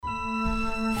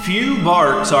Few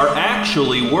barks are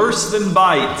actually worse than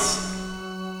bites.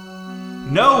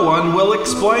 No one will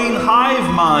explain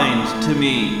hive mind to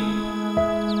me.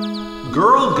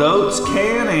 Girl goats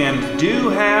can and do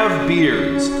have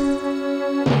beards.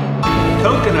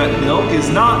 Coconut milk is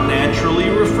not naturally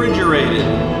refrigerated.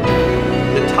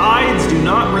 The tides do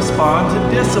not respond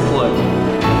to discipline.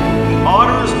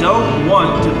 Otters don't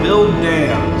want to build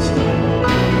dams.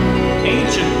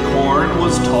 Ancient corn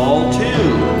was tall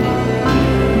too.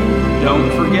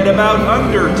 Don't forget about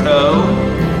undertow.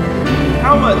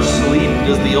 How much sleep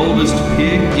does the oldest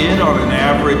pig get on an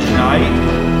average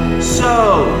night?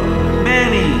 So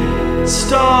many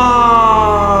stars!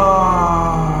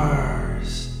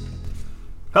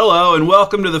 Hello and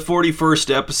welcome to the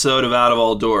 41st episode of Out of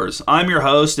All Doors. I'm your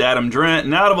host, Adam Drent,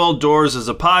 and Out of All Doors is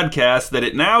a podcast that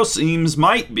it now seems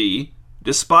might be,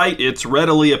 despite its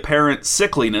readily apparent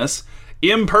sickliness,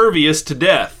 impervious to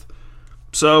death.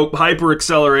 So,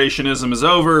 hyperaccelerationism is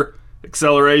over,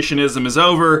 accelerationism is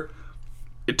over.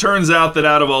 It turns out that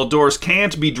Out of All Doors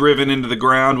can't be driven into the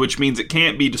ground, which means it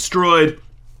can't be destroyed,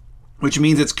 which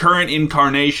means its current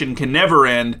incarnation can never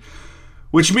end,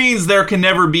 which means there can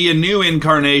never be a new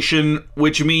incarnation,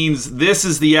 which means this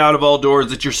is the Out of All Doors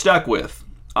that you're stuck with.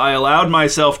 I allowed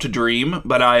myself to dream,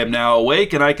 but I am now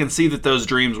awake, and I can see that those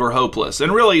dreams were hopeless.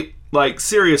 And really,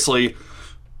 seriously,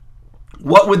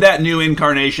 what would that new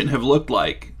incarnation have looked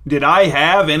like? Did I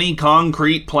have any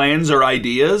concrete plans or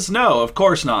ideas? No, of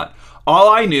course not. All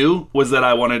I knew was that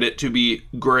I wanted it to be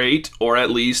great, or at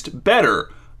least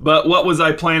better. But what was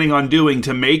I planning on doing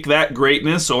to make that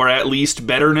greatness, or at least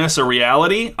betterness, a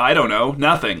reality? I don't know.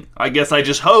 Nothing. I guess I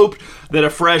just hoped that a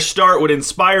fresh start would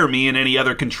inspire me and any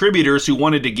other contributors who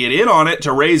wanted to get in on it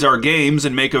to raise our games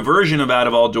and make a version of Out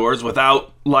of All Doors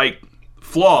without,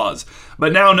 flaws.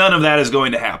 But now none of that is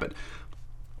going to happen.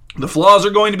 The flaws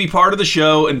are going to be part of the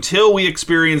show until we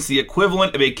experience the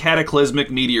equivalent of a cataclysmic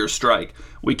meteor strike.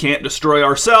 We can't destroy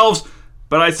ourselves,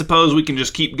 but I suppose we can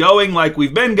just keep going like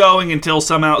we've been going until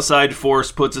some outside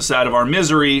force puts us out of our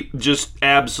misery, just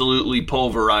absolutely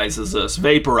pulverizes us,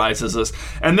 vaporizes us,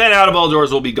 and then Out of All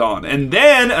Doors will be gone. And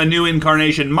then a new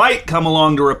incarnation might come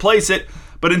along to replace it,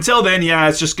 but until then,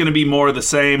 it's just going to be more of the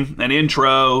same. An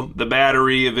intro, the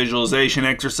battery, a visualization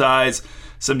exercise,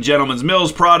 some Gentleman's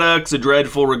Mills products, a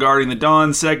dreadful Regarding the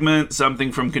Dawn segment,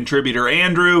 something from contributor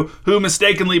Andrew, who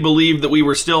mistakenly believed that we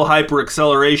were still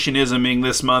hyper-accelerationisming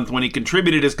this month when he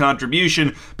contributed his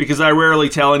contribution because I rarely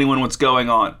tell anyone what's going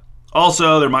on.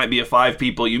 Also, there might be a 5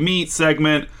 people you meet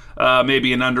segment,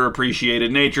 maybe an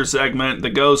underappreciated nature segment, the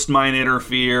ghost might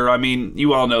interfere.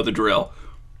 You all know the drill.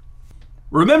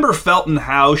 Remember Felton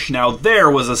Hausch? Now there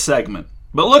was a segment.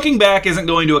 But looking back isn't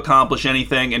going to accomplish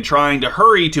anything, and trying to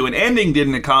hurry to an ending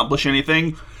didn't accomplish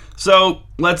anything, so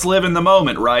let's live in the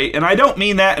moment, right? And I don't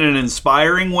mean that in an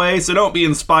inspiring way, so don't be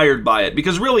inspired by it,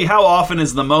 because really, how often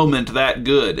is the moment that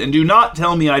good? And do not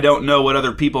tell me I don't know what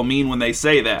other people mean when they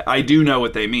say that. I do know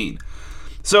what they mean.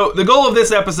 So the goal of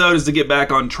this episode is to get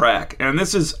back on track, and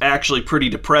this is actually pretty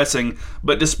depressing,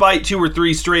 but despite 2 or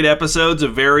 3 straight episodes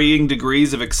of varying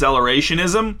degrees of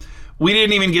accelerationism, we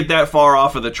didn't even get that far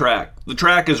off of the track. The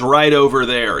track is right over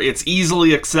there. It's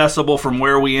easily accessible from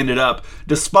where we ended up,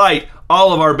 despite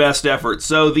all of our best efforts.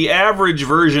 So the average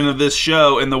version of this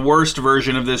show and the worst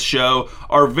version of this show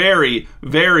are very,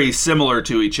 very similar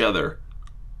to each other.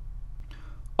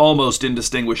 Almost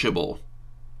indistinguishable.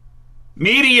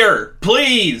 Meteor,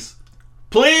 please!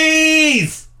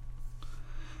 Please!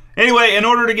 Anyway, in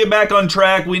order to get back on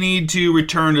track, we need to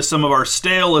return to some of our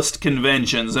stalest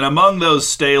conventions. And among those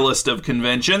stalest of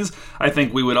conventions, I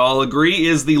think we would all agree,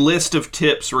 is the list of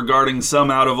tips regarding some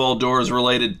Out of All Doors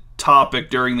related topic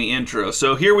during the intro.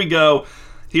 So here we go.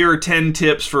 Here are 10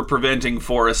 tips for preventing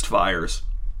forest fires.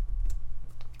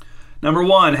 Number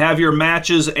 1, have your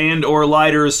matches and or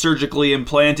lighters surgically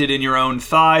implanted in your own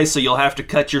thigh, so you'll have to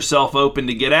cut yourself open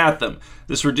to get at them.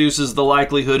 This reduces the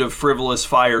likelihood of frivolous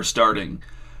fire starting.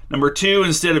 Number 2,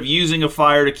 instead of using a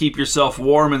fire to keep yourself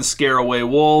warm and scare away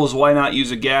wolves, why not use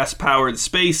a gas-powered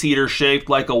space heater shaped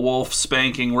like a wolf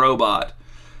spanking robot?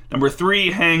 Number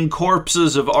 3, hang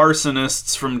corpses of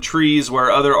arsonists from trees where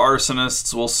other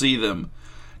arsonists will see them.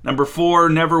 Number 4,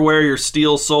 never wear your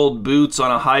steel-soled boots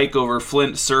on a hike over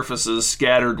flint surfaces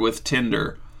scattered with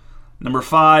tinder. Number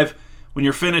 5, when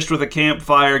you're finished with a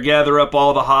campfire, gather up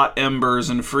all the hot embers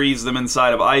and freeze them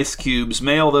inside of ice cubes.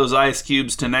 Mail those ice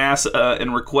cubes to NASA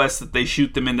and request that they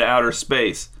shoot them into outer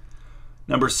space.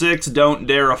 Number 6, don't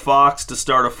dare a fox to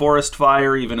start a forest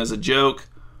fire, even as a joke.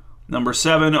 Number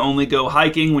 7, only go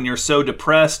hiking when you're so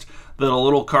depressed that a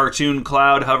little cartoon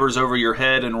cloud hovers over your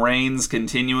head and rains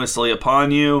continuously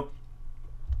upon you.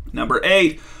 Number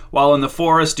 8, While in the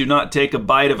forest, do not take a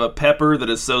bite of a pepper that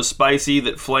is so spicy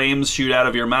that flames shoot out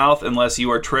of your mouth unless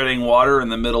you are treading water in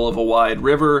the middle of a wide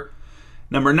river.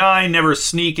 Number 9, never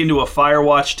sneak into a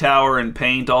firewatch tower and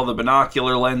paint all the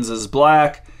binocular lenses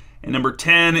black. And number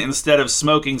 10, instead of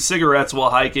smoking cigarettes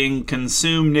while hiking,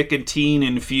 consume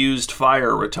nicotine-infused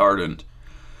fire retardant.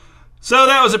 So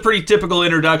that was a pretty typical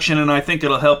introduction, and I think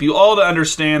it'll help you all to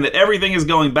understand that everything is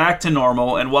going back to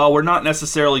normal, and while we're not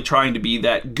necessarily trying to be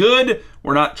that good,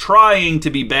 we're not trying to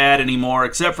be bad anymore,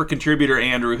 except for contributor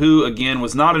Andrew, who, again,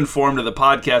 was not informed of the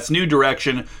podcast's new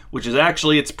direction, which is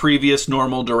actually its previous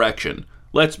normal direction.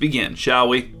 Let's begin, shall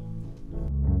we?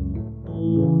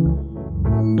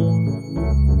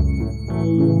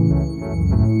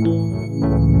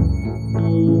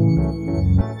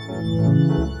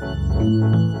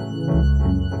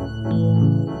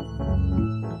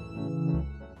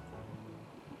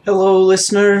 Hello,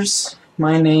 listeners.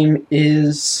 My name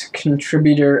is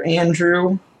contributor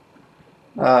Andrew.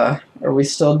 Are we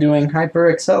still doing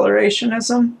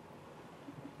hyperaccelerationism?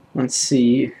 Let's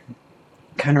see.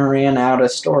 Kind of ran out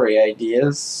of story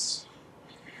ideas.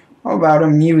 How about a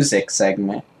music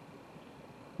segment?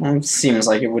 Well, it seems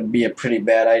like it would be a pretty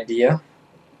bad idea.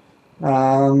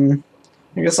 I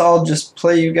guess I'll just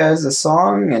play you guys a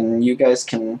song, and you guys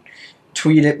can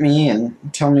tweet at me and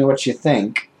tell me what you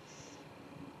think.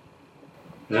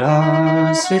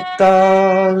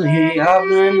 Расцветали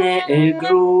яблони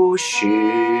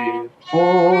груши,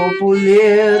 по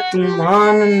поле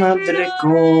туман над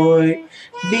рекой,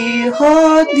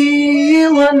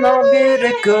 выходила на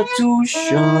берег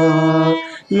Катюша,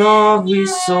 на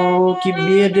высокий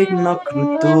берег, на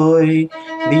крутой,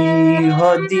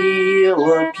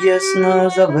 выходила, песню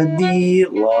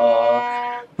заводила,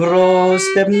 про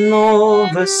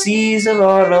степного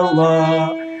сизого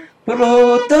орла.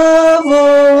 Про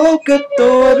того,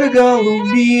 которого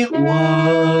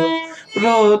любила,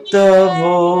 про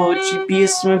того, чьи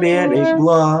письма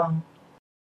берегла.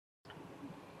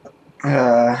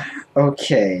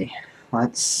 Okay,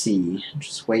 let's see.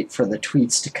 Just wait for the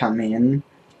tweets to come in.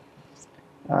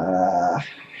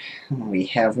 We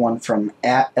have one from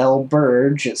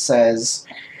 @LBurge. It says,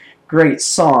 "Great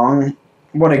song.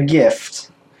 What a gift."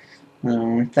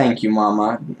 Thank you,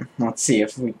 Mama. Let's see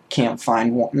if we can't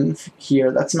find one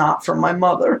here that's not from my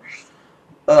mother.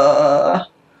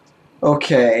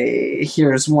 Okay,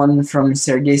 here's one from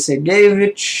Sergei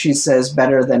Sergeyevich. She says,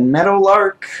 "Better than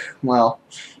Meadowlark." Well,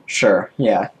 sure,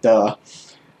 yeah, duh.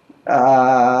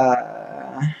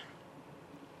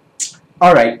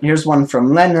 Alright, here's one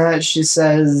from Lena. She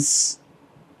says,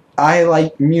 "I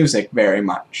like music very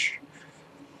much."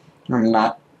 I'm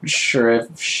not sure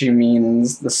if she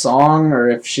means the song or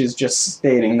if she's just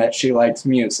stating that she likes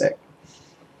music.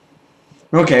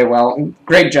 Okay, well,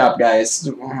 great job, guys.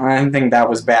 I think that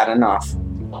was bad enough.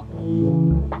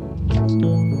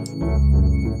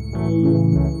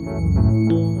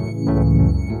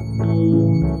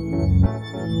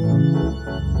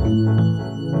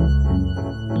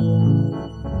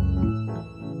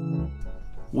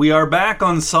 We are back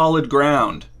on solid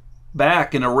ground.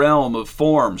 Back in a realm of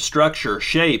form, structure,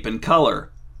 shape, and color.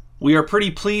 We are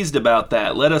pretty pleased about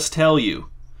that, let us tell you.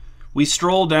 We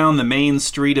stroll down the main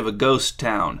street of a ghost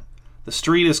town. The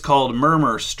street is called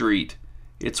Murmur Street.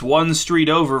 It's one street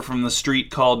over from the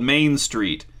street called Main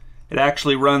Street. It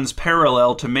actually runs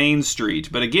parallel to Main Street,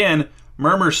 but again,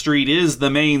 Murmur Street is the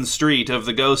main street of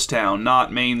the ghost town,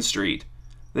 not Main Street.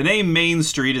 The name Main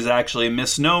Street is actually a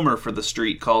misnomer for the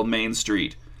street called Main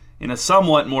Street. In a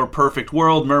somewhat more perfect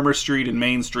world, Murmur Street and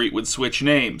Main Street would switch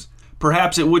names.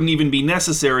 Perhaps it wouldn't even be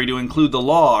necessary to include the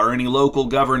law or any local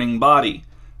governing body.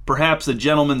 Perhaps a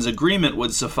gentleman's agreement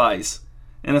would suffice.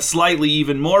 In a slightly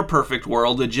even more perfect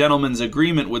world, a gentleman's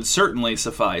agreement would certainly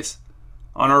suffice.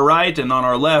 On our right and on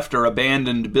our left are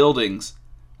abandoned buildings.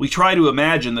 We try to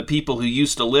imagine the people who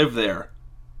used to live there.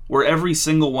 Were every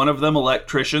single one of them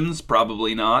electricians?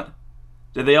 Probably not.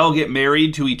 Did they all get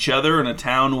married to each other in a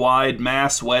town-wide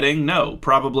mass wedding? No,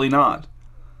 probably not.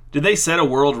 Did they set a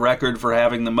world record for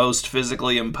having the most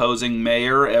physically imposing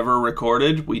mayor ever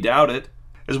recorded? We doubt it.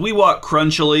 As we walk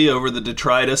crunchily over the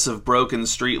detritus of broken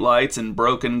streetlights and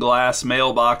broken glass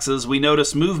mailboxes, we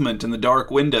notice movement in the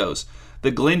dark windows,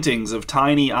 the glintings of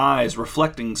tiny eyes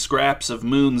reflecting scraps of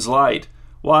moon's light.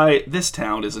 Why, this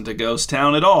town isn't a ghost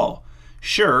town at all.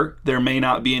 Sure, there may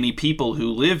not be any people who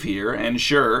live here, and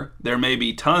sure, there may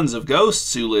be tons of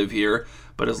ghosts who live here,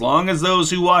 but as long as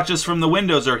those who watch us from the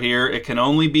windows are here, it can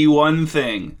only be one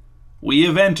thing. We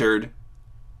have entered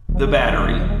the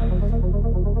Battery.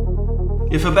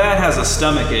 If a bat has a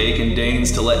stomach ache and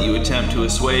deigns to let you attempt to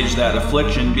assuage that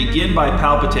affliction, begin by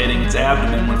palpitating its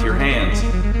abdomen with your hands.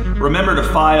 Remember to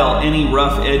file any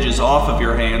rough edges off of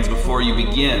your hands before you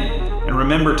begin. And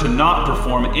remember to not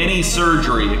perform any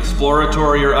surgery,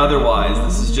 exploratory or otherwise.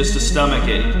 This is just a stomach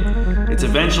ache. It's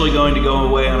eventually going to go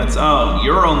away on its own.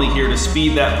 You're only here to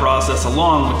speed that process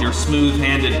along with your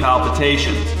smooth-handed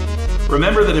palpitations.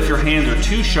 Remember that if your hands are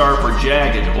too sharp or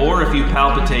jagged, or if you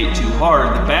palpitate too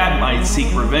hard, the bat might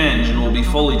seek revenge and will be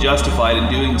fully justified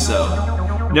in doing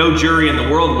so. No jury in the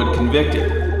world would convict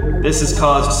it. This has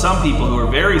caused some people who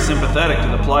are very sympathetic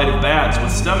to the plight of bats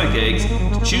with stomach aches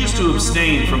to choose to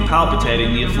abstain from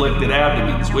palpitating the afflicted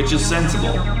abdomens, which is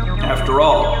sensible. After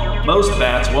all, most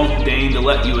bats won't deign to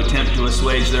let you attempt to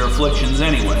assuage their afflictions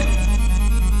anyway.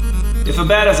 If a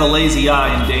bat has a lazy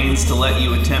eye and deigns to let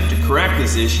you attempt to correct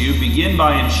this issue, begin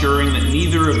by ensuring that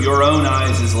neither of your own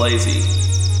eyes is lazy.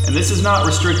 And this is not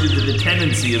restricted to the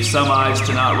tendency of some eyes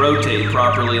to not rotate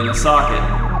properly in the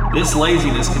socket. This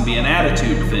laziness can be an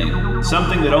attitude thing,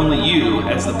 something that only you,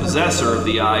 as the possessor of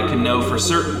the eye, can know for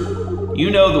certain. You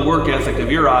know the work ethic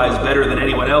of your eyes better than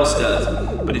anyone else does.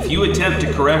 But if you attempt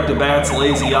to correct a bat's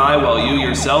lazy eye while you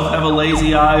yourself have a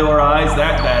lazy eye or eyes,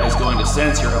 that bat is going to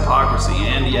sense your hypocrisy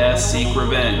and, yes, seek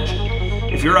revenge.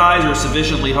 If your eyes are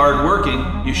sufficiently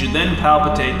hard-working, you should then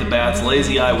palpitate the bat's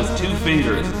lazy eye with 2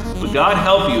 fingers. But God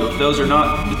help you if those are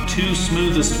not the 2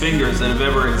 smoothest fingers that have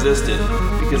ever existed,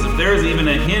 because if there is even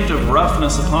a hint of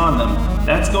roughness upon them,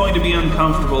 that's going to be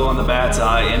uncomfortable on the bat's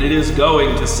eye, and it is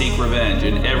going to seek revenge,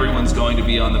 and everyone's going to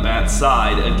be on the bat's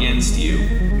side against you.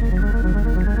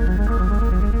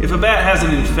 If a bat has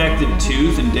an infected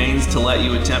tooth and deigns to let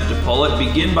you attempt to pull it,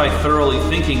 begin by thoroughly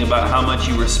thinking about how much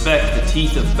you respect the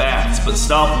teeth of bats, but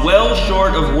stop well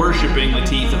short of worshiping the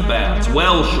teeth of bats.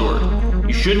 Well short.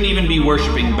 You shouldn't even be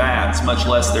worshiping bats, much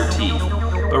less their teeth.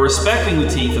 But respecting the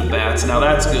teeth of bats, now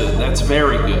that's good. That's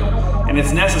very good. And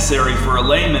it's necessary for a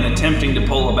layman attempting to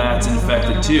pull a bat's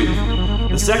infected tooth.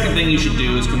 The second thing you should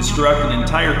do is construct an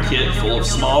entire kit full of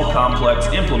small, complex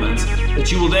implements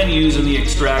that you will then use in the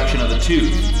extraction of the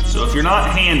tooth. So if you're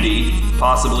not handy,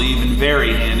 possibly even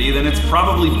very handy, then it's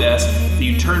probably best that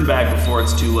you turn back before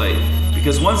it's too late.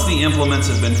 Because once the implements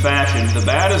have been fashioned, the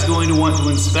bat is going to want to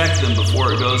inspect them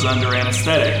before it goes under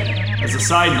anesthetic. As a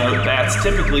side note, bats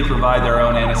typically provide their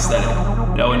own anesthetic.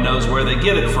 No one knows where they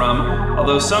get it from,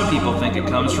 although some people think it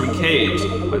comes from caves,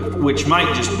 which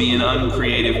might just be an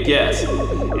uncreative guess.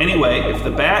 Anyway, if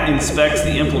the bat inspects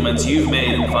the implements you've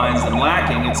made and finds them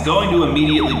lacking, it's going to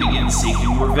immediately begin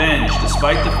seeking revenge,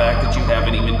 despite the fact that you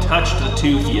haven't even touched the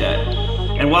tooth yet.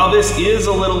 And while this is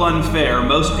a little unfair,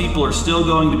 most people are still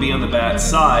going to be on the bat's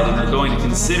side and are going to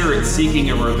consider its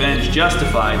seeking of revenge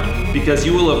justified because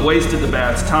you will have wasted the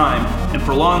bat's time and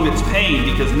prolonged its pain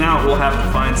because now it will have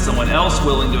to find someone else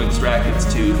willing to extract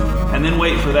its tooth and then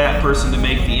wait for that person to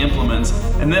make the implements,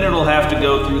 and then it'll have to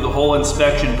go through the whole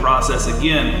inspection process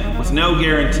again with no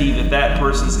guarantee that that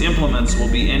person's implements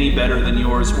will be any better than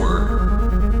yours were.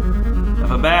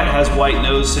 If a bat has white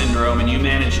nose syndrome and you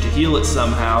manage to heal it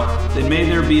somehow, then may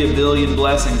there be a billion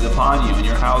blessings upon you and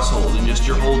your household and just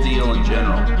your whole deal in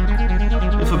general.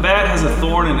 If a bat has a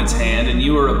thorn in its hand and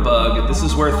you are a bug, this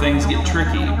is where things get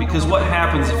tricky, because what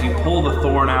happens if you pull the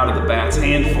thorn out of the bat's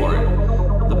hand for it?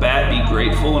 Will the bat be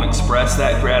grateful and express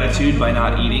that gratitude by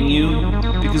not eating you?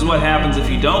 Because what happens if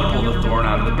you don't pull the thorn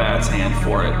out of the bat's hand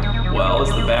for it? Well, is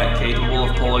the bat capable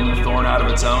of pulling the thorn out of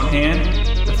its own hand?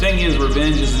 The thing is,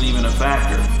 revenge isn't even a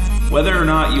factor. Whether or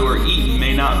not you are eaten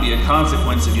may not be a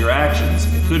consequence of your actions.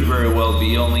 It could very well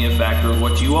be only a factor of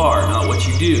what you are, not what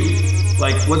you do.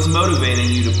 Like, what's motivating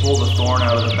you to pull the thorn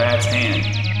out of the bat's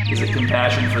hand? Is it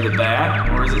compassion for the bat,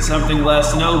 or is it something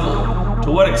less noble?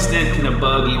 To what extent can a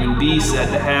bug even be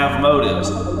said to have motives?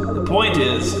 The point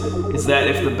is that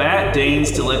if the bat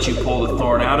deigns to let you pull the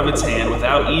thorn out of its hand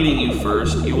without eating you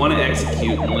first, you want to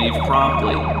execute and leave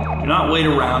promptly. Do not wait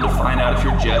around to find out if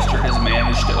your gesture has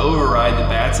managed to override the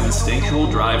bat's instinctual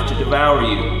drive to devour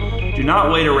you. Do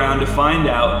not wait around to find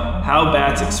out how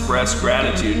bats express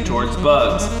gratitude towards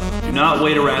bugs. Do not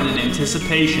wait around in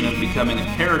anticipation of becoming a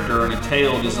character in a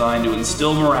tale designed to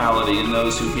instill morality in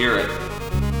those who hear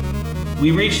it. We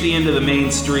reach the end of the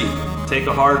main street. Take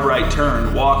a hard right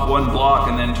turn, walk 1 block,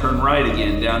 and then turn right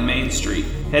again down Main Street,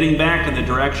 heading back in the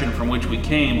direction from which we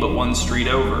came but 1 street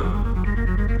over.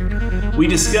 We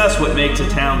discuss what makes a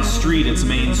town's street its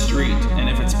main street, and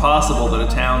if it's possible that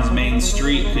a town's main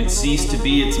street could cease to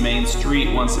be its main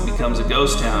street once it becomes a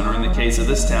ghost town, or in the case of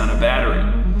this town, a battery.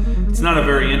 It's not a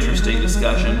very interesting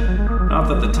discussion. Not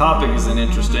that the topic isn't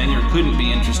interesting, or couldn't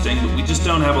be interesting, but we just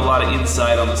don't have a lot of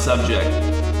insight on the subject.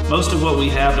 Most of what we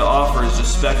have to offer is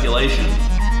just speculation.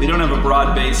 We don't have a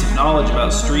broad base of knowledge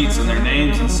about streets and their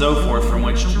names and so forth from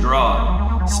which to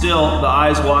draw. Still, the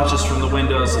eyes watch us from the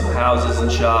windows of houses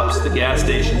and shops, the gas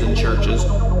stations and churches,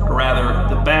 or rather,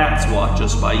 the bats watch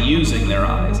us by using their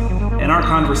eyes. And our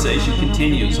conversation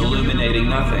continues, illuminating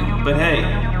nothing. But hey,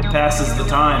 it passes the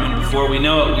time, and before we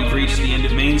know it, we've reached the end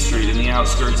of Main Street in the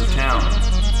outskirts of town.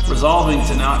 Resolving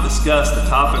to not discuss the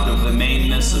topic of the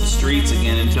mainness of streets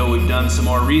again until we've done some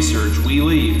more research, we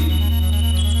leave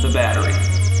the Battery.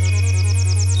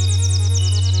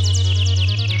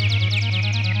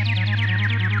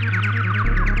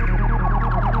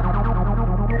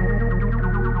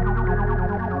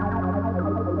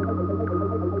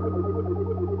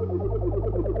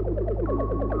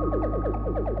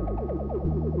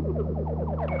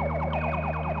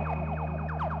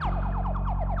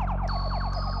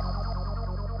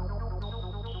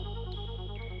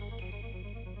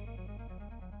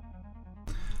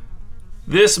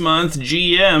 This month,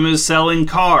 GM is selling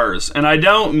cars, and I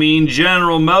don't mean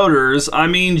General Motors, I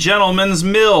mean Gentleman's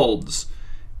Mills.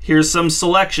 Here's some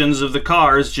selections of the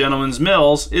cars Gentleman's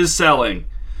Mills is selling.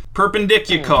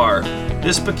 Perpendicular.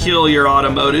 This peculiar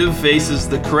automotive faces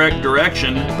the correct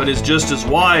direction, but is just as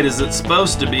wide as it's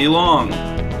supposed to be long.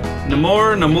 No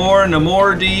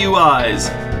more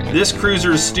DUIs. This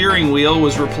cruiser's steering wheel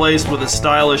was replaced with a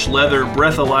stylish leather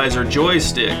breathalyzer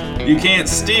joystick. You can't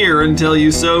steer until you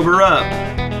sober up.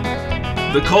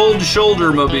 The Cold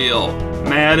Shoulder Mobile.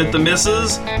 Mad at the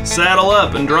missus? Saddle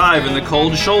up and drive in the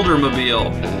Cold Shoulder Mobile.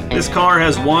 This car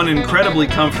has one incredibly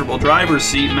comfortable driver's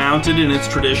seat mounted in its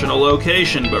traditional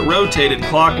location, but rotated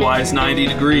clockwise 90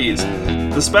 degrees.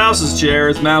 The spouse's chair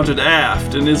is mounted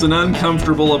aft and is an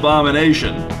uncomfortable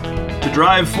abomination. To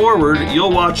drive forward,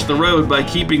 you'll watch the road by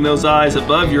keeping those eyes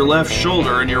above your left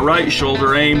shoulder and your right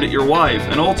shoulder aimed at your wife,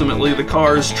 and ultimately the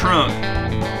car's trunk.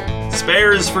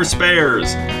 Spares for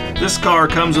spares. This car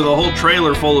comes with a whole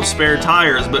trailer full of spare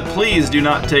tires, but please do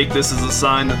not take this as a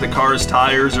sign that the car's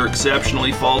tires are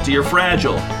exceptionally faulty or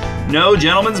fragile. No,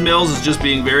 Gentleman's Mills is just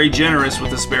being very generous with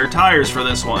the spare tires for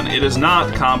this one. It is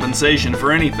not compensation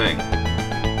for anything.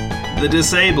 The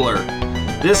Disabler.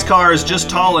 This car is just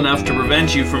tall enough to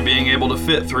prevent you from being able to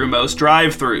fit through most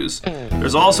drive-thrus.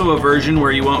 There's also a version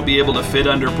where you won't be able to fit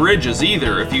under bridges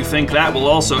either, if you think that will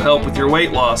also help with your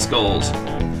weight loss goals.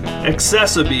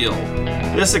 Accessibile.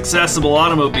 This accessible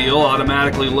automobile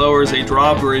automatically lowers a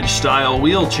drawbridge-style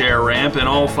wheelchair ramp in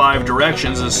all 5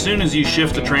 directions as soon as you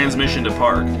shift the transmission to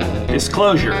park.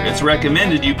 Disclosure, it's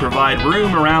recommended you provide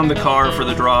room around the car for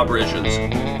the drawbridges.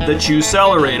 The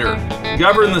Chewcelerator.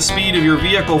 Govern the speed of your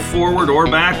vehicle forward or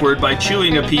backward by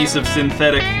chewing a piece of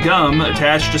synthetic gum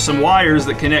attached to some wires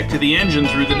that connect to the engine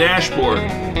through the dashboard.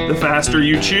 The faster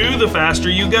you chew, the faster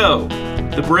you go.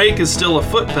 The brake is still a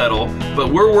foot pedal,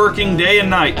 but we're working day and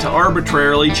night to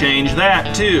arbitrarily change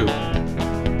that too.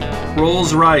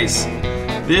 Rolls-Royce.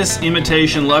 This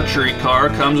imitation luxury car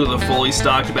comes with a fully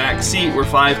stocked back seat where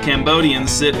 5 Cambodians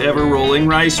sit ever-rolling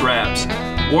rice wraps.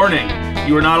 Warning,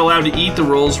 you are not allowed to eat the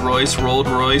Rolls-Royce rolled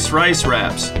Royce rice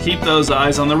wraps. Keep those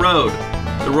eyes on the road.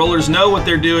 The rollers know what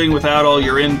they're doing without all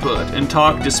your input, and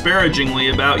talk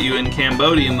disparagingly about you in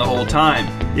Cambodian the whole time.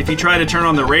 If you try to turn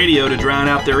on the radio to drown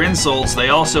out their insults, they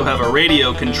also have a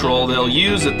radio control they'll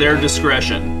use at their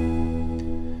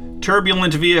discretion.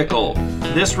 Turbulent vehicle.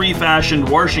 This refashioned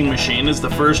washing machine is the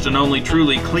first and only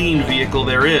truly clean vehicle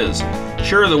there is.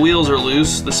 Sure, the wheels are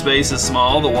loose, the space is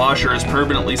small, the washer is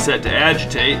permanently set to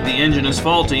agitate, the engine is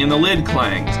faulty, and the lid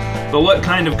clangs. But what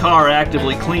kind of car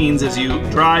actively cleans as you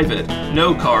drive it?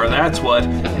 No car, that's what.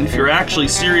 And if you're actually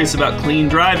serious about clean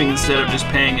driving instead of just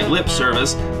paying it lip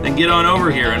service, then get on over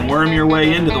here and worm your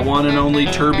way into the one and only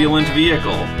turbulent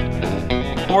vehicle.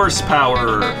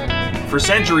 Horsepower. For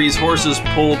centuries, horses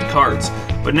pulled carts,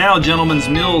 but now Gentleman's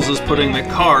Mills is putting the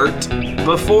cart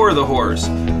before the horse.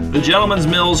 The Gentleman's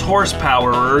Mills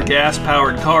Horsepowerer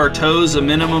gas-powered car tows a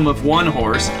minimum of 1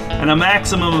 horse and a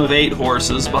maximum of 8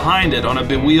 horses behind it on a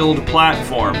bewheeled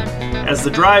platform. As the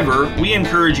driver, we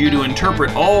encourage you to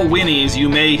interpret all whinnies you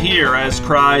may hear as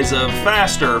cries of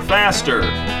 "faster, faster."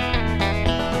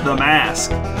 The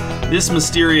Mask. This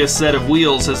mysterious set of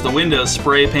wheels has the windows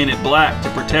spray-painted black to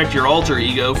protect your alter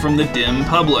ego from the dim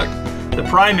public. The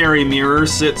primary mirror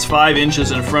sits 5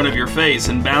 inches in front of your face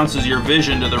and bounces your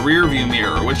vision to the rearview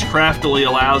mirror, which craftily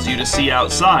allows you to see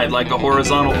outside like a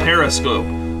horizontal periscope.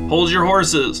 Hold your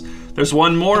horses. There's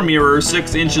one more mirror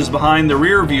 6 inches behind the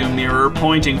rearview mirror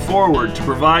pointing forward to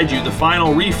provide you the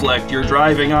final reflect your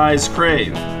driving eyes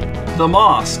crave. The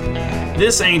Mosque.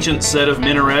 This ancient set of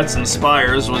minarets and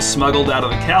spires was smuggled out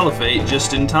of the Caliphate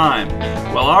just in time,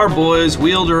 while our boys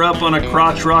wheeled her up on a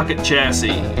crotch rocket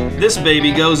chassis. This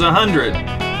baby goes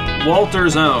 100.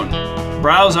 Walter's Own.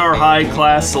 Browse our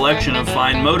high-class selection of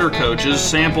fine motor coaches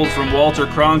sampled from Walter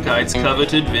Cronkite's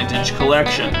coveted vintage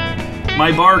collection.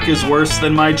 My bark is worse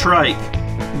than my trike.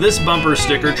 This bumper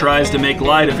sticker tries to make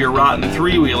light of your rotten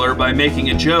three-wheeler by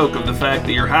making a joke of the fact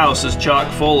that your house is chock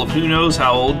full of who knows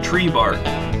how old tree bark.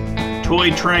 Toy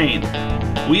train.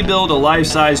 We build a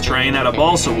life-size train out of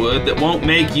balsa wood that won't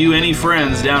make you any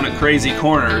friends down at crazy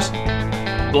corners.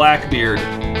 Blackbeard.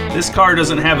 This car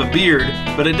doesn't have a beard,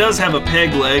 but it does have a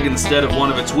peg leg instead of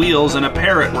one of its wheels, and a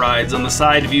parrot rides on the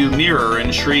side view mirror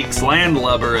and shrieks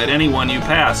landlubber at anyone you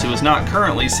pass who is not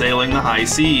currently sailing the high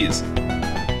seas.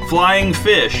 Flying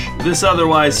fish. This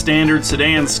otherwise standard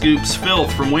sedan scoops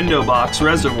filth from window box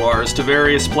reservoirs to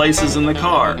various places in the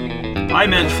car. I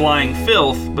meant flying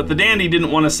filth, but the dandy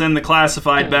didn't want to send the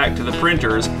classified back to the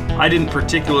printers. I didn't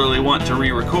particularly want to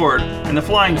re-record, and the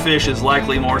flying fish is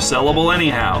likely more sellable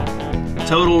anyhow.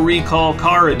 Total Recall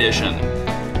Car Edition.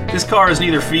 This car is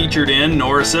neither featured in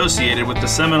nor associated with the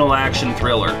seminal action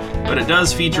thriller, but it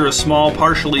does feature a small,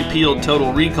 partially peeled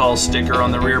Total Recall sticker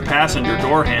on the rear passenger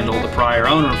door handle the prior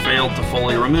owner failed to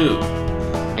fully remove.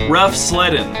 Rough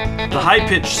Sledding. The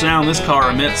high-pitched sound this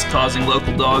car emits, causing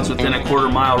local dogs within a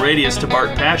quarter-mile radius to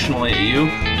bark passionately at you,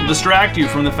 will distract you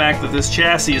from the fact that this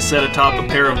chassis is set atop a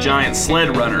pair of giant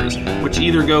sled runners, which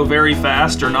either go very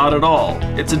fast or not at all.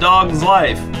 It's a dog's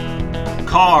life.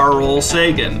 Carl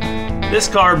Sagan. This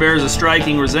car bears a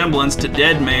striking resemblance to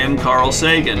Dead Man Carl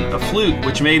Sagan, a fluke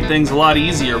which made things a lot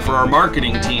easier for our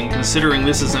marketing team considering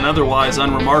this is an otherwise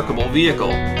unremarkable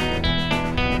vehicle.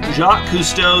 Jacques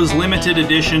Cousteau's limited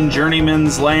edition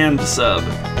Journeyman's Land Sub.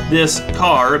 This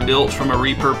car, built from a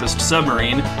repurposed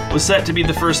submarine, was set to be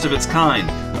the first of its kind,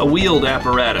 a wheeled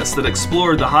apparatus that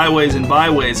explored the highways and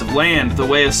byways of land the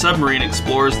way a submarine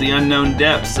explores the unknown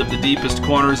depths of the deepest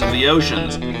corners of the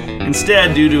oceans.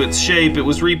 Instead, due to its shape, it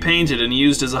was repainted and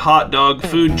used as a hot dog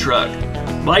food truck.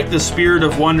 Like the spirit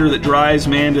of wonder that drives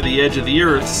man to the edge of the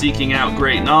earth seeking out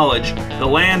great knowledge, the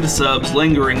Land Sub's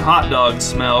lingering hot dog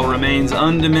smell remains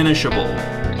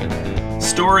undiminishable.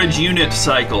 Storage Unit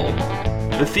Cycle.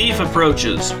 The thief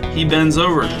approaches. He bends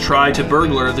over to try to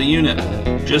burglar the unit.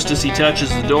 Just as he touches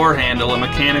the door handle, a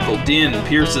mechanical din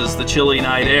pierces the chilly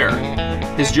night air.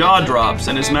 His jaw drops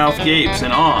and his mouth gapes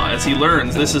in awe as he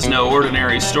learns this is no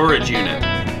ordinary storage unit.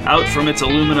 Out from its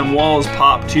aluminum walls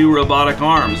pop two robotic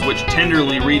arms, which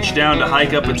tenderly reach down to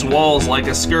hike up its walls like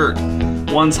a skirt.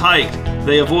 Once hiked,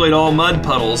 they avoid all mud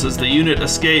puddles as the unit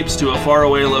escapes to a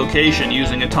faraway location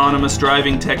using autonomous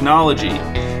driving technology.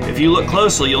 If you look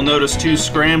closely, you'll notice two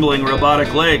scrambling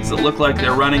robotic legs that look like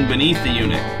they're running beneath the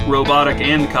unit, robotic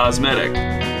and cosmetic.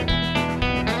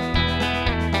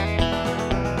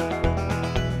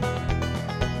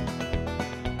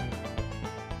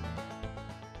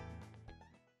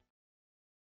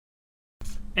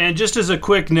 And just as a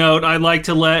quick note, I'd like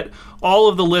to let all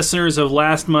of the listeners of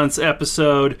last month's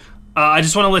episode, I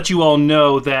just want to let you all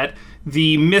know that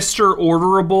the Mr.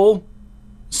 Orderable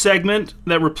segment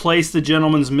that replaced the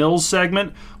Gentleman's Mills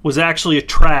segment was actually a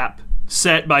trap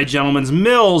set by Gentleman's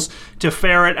Mills to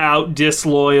ferret out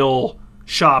disloyal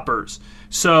shoppers.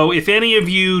 So if any of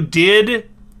you did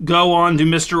go on to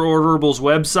Mr. Orderable's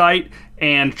website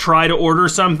and try to order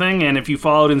something, and if you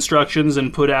followed instructions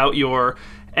and put out your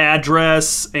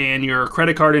address and your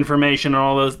credit card information and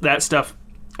all that stuff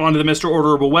onto the Mr.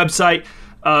 Orderable website,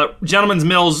 Gentleman's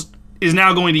Mills is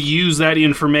now going to use that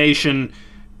information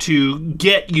to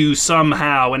get you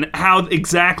somehow, and how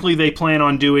exactly they plan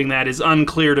on doing that is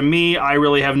unclear to me. I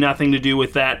really have nothing to do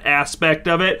with that aspect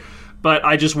of it, but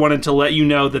I just wanted to let you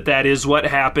know that that is what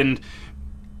happened.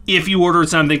 If you ordered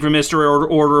something from Mr.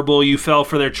 Orderable, you fell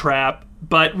for their trap.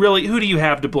 But really, who do you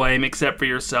have to blame except for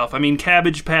yourself? I mean,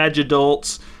 Cabbage Patch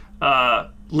Adults,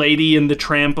 Lady in the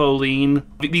Trampoline,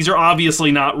 these are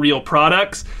obviously not real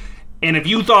products. And if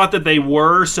you thought that they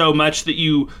were so much that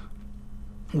you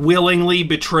willingly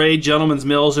betrayed Gentleman's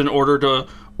Mills in order to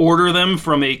order them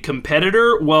from a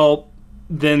competitor, well,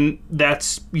 then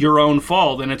that's your own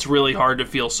fault, and it's really hard to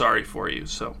feel sorry for you,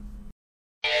 so.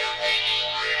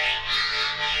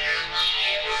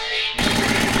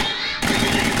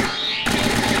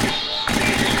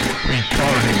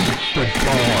 Regarding the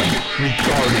dawn,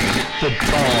 regarding the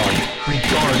dawn,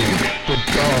 regarding the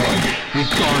dawn,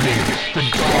 regarding the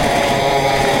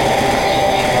dawn.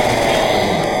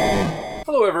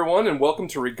 Hello everyone, and welcome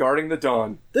to Regarding the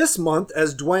Dawn. This month,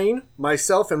 as Dwayne,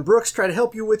 myself, and Brooks try to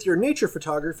help you with your nature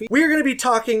photography, we are going to be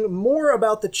talking more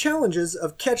about the challenges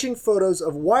of catching photos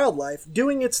of wildlife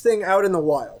doing its thing out in the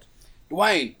wild.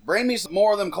 Dwayne, bring me some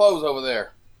more of them clothes over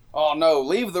there. Oh no,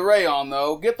 leave the rayon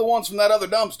though. Get the ones from that other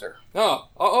dumpster. Oh,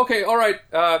 okay, alright.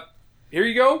 Here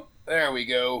you go. There we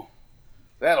go.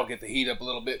 That'll get the heat up a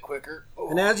little bit quicker. Oh.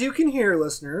 And as you can hear,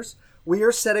 listeners, we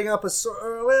are setting up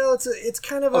it's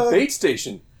kind of A bait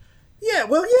station. Yeah,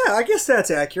 I guess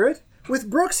that's accurate.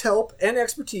 With Brooks' help and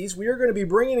expertise, we are going to be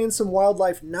bringing in some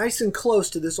wildlife nice and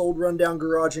close to this old rundown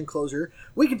garage enclosure.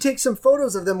 We can take some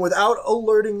photos of them without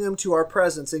alerting them to our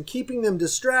presence and keeping them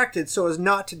distracted so as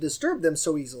not to disturb them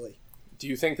so easily. Do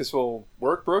you think this will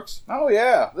work, Brooks? Oh,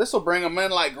 yeah. This'll bring them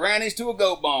in like grannies to a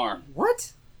goat barn.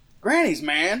 What? Grannies,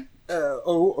 man.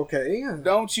 Okay.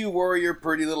 Don't you worry your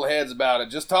pretty little heads about it.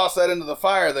 Just toss that into the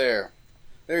fire there.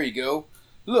 There you go.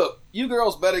 Look, you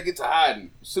girls better get to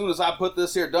hiding. As soon as I put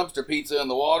this here dumpster pizza in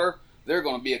the water, they're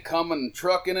going to be a-coming,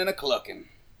 trucking, and a-clucking.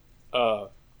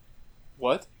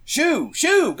 What? Shoo!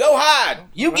 Go hide!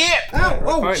 You get!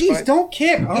 Oh, Fine, jeez, fine. don't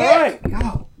kick. All right.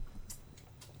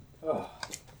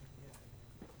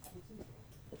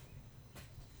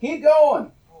 Keep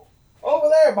going! Over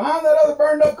there, behind that other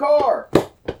burned up car!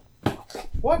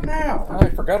 What now? I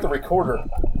forgot the recorder.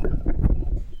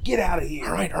 Get out of here!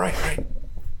 All right.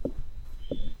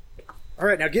 All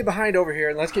right, now get behind over here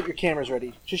and let's get your cameras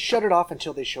ready. Just shut it off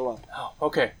until they show up. Oh,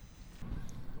 okay.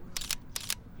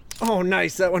 Oh,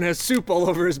 nice. That one has soup all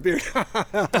over his beard.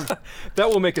 That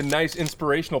will make a nice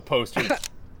inspirational poster.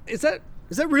 Is that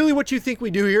really what you think we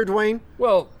do here, Dwayne?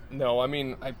 Well, no, I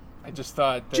mean, I just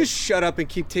thought that... Just shut up and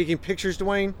keep taking pictures,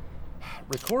 Dwayne.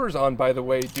 Recorder's on, by the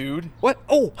way, dude. What?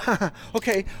 Oh,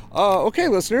 okay. Okay,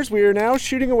 listeners, we are now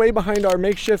shooting away behind our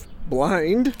makeshift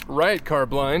blind. Riot car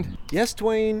blind. Yes,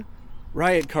 Dwayne,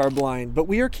 riot car blind, but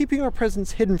we are keeping our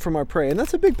presence hidden from our prey, and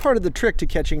that's a big part of the trick to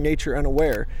catching nature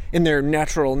unaware in their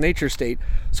natural nature state.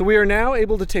 So we are now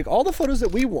able to take all the photos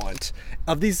that we want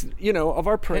of these, of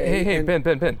our prey. Hey, and-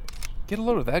 Ben. Get a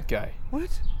load of that guy.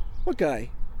 What? What guy?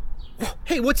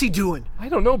 Hey, what's he doing? I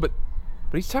don't know, but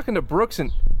he's talking to Brooks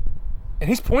and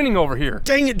he's pointing over here.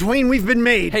 Dang it, Dwayne, we've been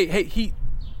made. Hey, he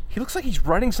looks like he's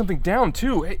writing something down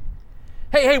too.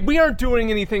 Hey, we aren't doing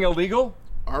anything illegal,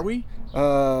 are we?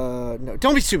 No,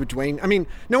 don't be stupid, Dwayne. I mean,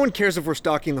 no one cares if we're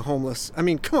stalking the homeless. I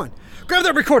mean, come on. Grab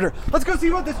that recorder. Let's go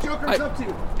see what this joker is up to.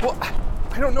 Well,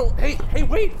 I don't know. Hey,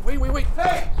 wait. Hey,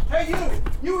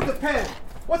 you with the pen.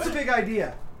 What's the big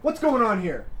idea? What's going on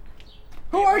here?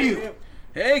 Who are you?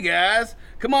 Hey guys,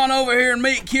 come on over here and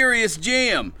meet Curious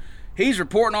Jim. He's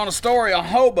reporting on a story on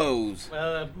hobos.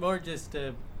 Well, more just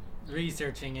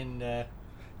researching and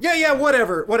Yeah,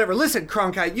 whatever. Listen,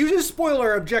 Cronkite, you just spoiled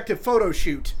our objective photo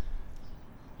shoot.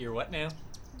 You're what now?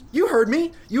 You heard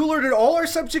me. You alerted all our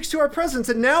subjects to our presence,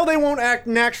 and now they won't act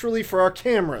naturally for our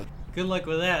camera. Good luck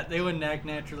with that. They wouldn't act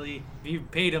naturally if you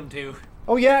paid them to.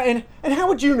 Oh yeah, and how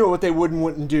would you know what they would and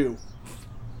wouldn't do?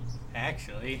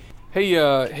 Actually.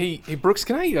 Hey, Brooks,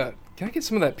 can I get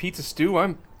some of that pizza stew?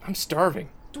 I'm starving.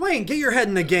 Dwayne, get your head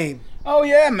in the game. Oh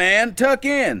yeah, man, tuck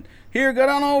in. Here, get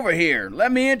on over here.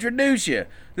 Let me introduce you.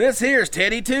 This here's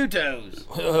Teddy Two Toes.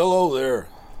 Hello there.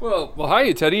 Well,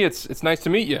 hiya, Teddy. It's nice to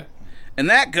meet you. And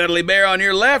that cuddly bear on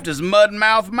your left is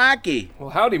Mudmouth Mikey. Well,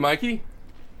 howdy, Mikey.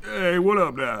 Hey, what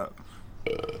up now?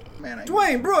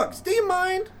 Dwayne, Brooks, do you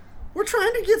mind? We're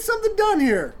trying to get something done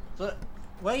here.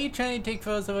 Why are you trying to take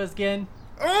photos of us again?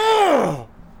 Ugh!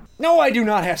 No, I do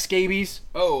not have scabies.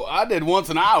 Oh, I did once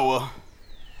in Iowa.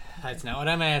 That's not what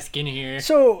I'm asking here.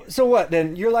 So what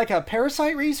then? You're like a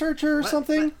parasite researcher or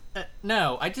something?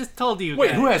 No, I just told you Wait,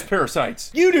 guys. who has parasites?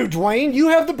 You do, Dwayne. You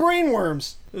have the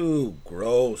brainworms. Ooh,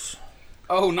 gross.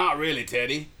 Oh, not really,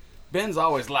 Teddy. Ben's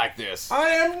always like this. I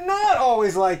am not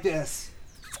always like this.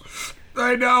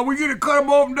 Hey, dog, we gonna cut him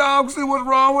open, dog, see what's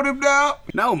wrong with him, dog?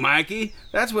 No, Mikey.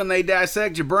 That's when they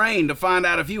dissect your brain to find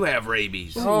out if you have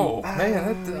rabies. Oh,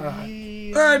 man.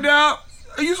 Hey, dog,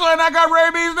 are you saying I got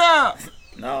rabies now?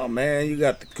 No, man, you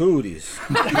got the cooties.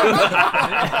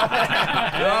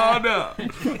 Oh, no.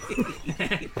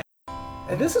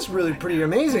 And this is really pretty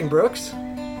amazing, Brooks.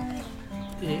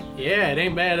 Yeah, it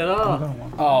ain't bad at all.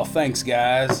 Oh, thanks,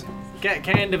 guys. Got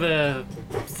kind of a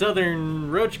southern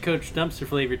roach coach dumpster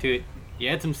flavor to it. You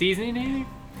add some seasoning in it?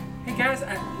 Hey, guys,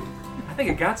 I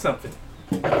think I got something.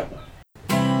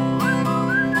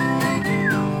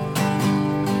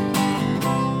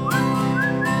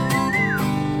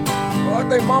 Well, I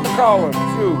think Mama calling,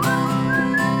 too.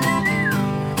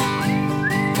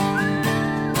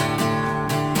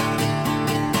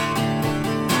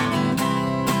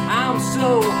 I'm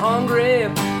so hungry,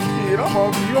 Shit, I'm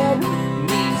hungry, you hungry?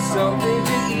 need something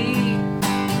to eat.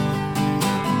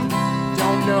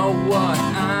 Don't know what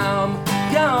I'm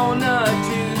gonna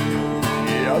do.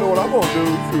 Yeah, I know what I'm gonna do,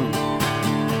 too.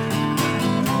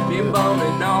 Been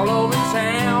bumming all over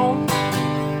town,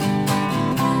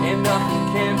 and nothing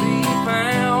can be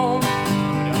found.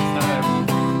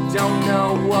 Don't know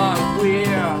what we're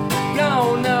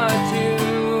gonna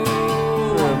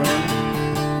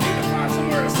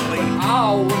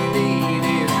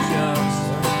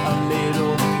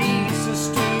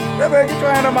Yeah, man, get your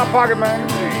hand in my pocket, man.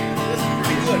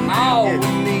 All we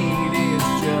need is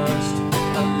just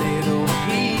a little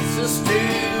piece of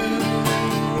stew.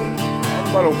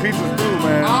 What about pizzas do,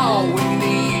 man? All we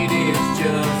need is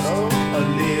just a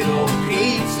little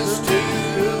piece of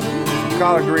stew.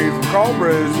 Collard greens and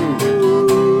cornbread,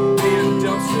 too. Then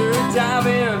dumpster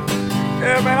diving.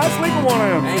 Yeah, man, I sleep with one of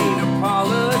them. Ain't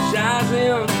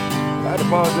apologizing. I had to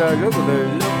apologize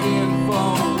yesterday. Looking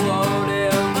for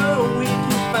whatever we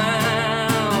can find.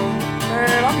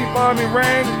 Man, I be finding me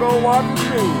rain to go watch the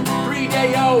shoes.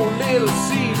 3-day-old Little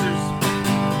Caesars.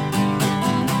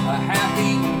 A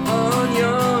half-eaten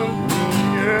onion.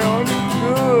 Yeah, onion's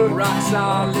good. Rock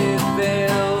solid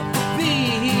Velveeta.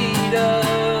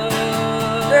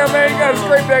 Yeah, man, you gotta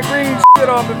scrape that green shit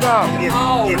off the top.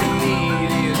 All we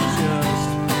need is just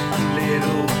a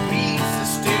little piece of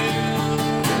stew.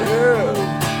 Yeah.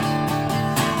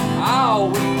 All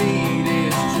we need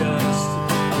is just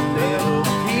a little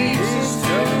piece of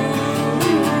stew.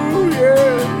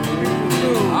 Yeah.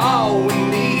 All we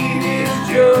need is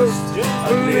just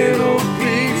a little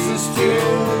piece of stew.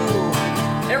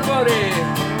 Everybody.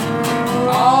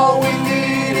 All we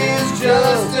need is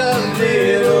just a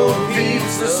little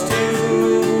piece of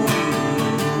stew.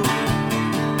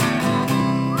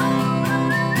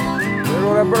 There go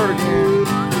that bird again.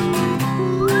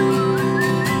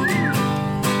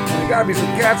 There gotta be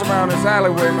some cats around this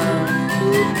alleyway, man.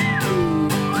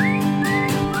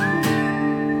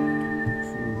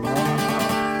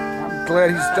 I'm glad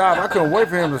he stopped. I couldn't wait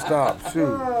for him to stop.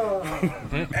 Shoot.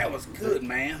 That was good,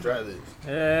 man. Try this.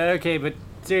 Okay, but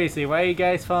seriously, why are you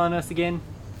guys following us again?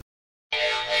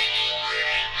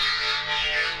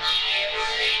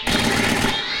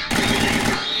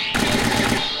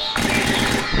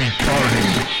 Regarding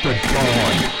the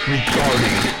dawn.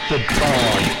 Regarding the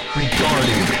dawn.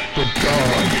 Regarding the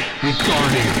dawn.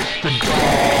 Regarding the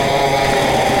dawn.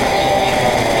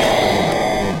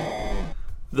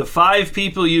 The 5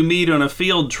 people you meet on a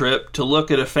field trip to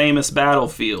look at a famous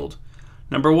battlefield.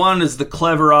 Number 1 is the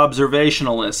clever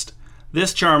observationalist.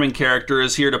 This charming character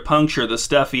is here to puncture the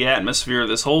stuffy atmosphere of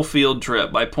this whole field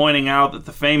trip by pointing out that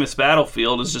the famous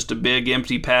battlefield is just a big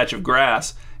empty patch of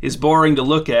grass, is boring to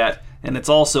look at, and it's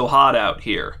also hot out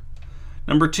here.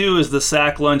 Number 2 is the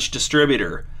sack lunch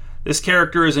distributor. This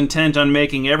character is intent on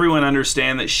making everyone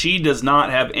understand that she does not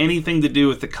have anything to do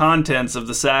with the contents of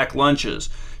the sack lunches.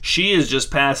 She is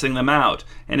just passing them out,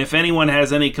 and if anyone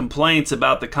has any complaints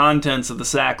about the contents of the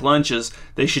sack lunches,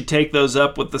 they should take those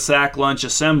up with the sack lunch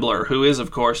assembler, who is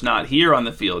of course not here on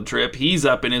the field trip. He's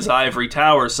up in his ivory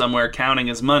tower somewhere counting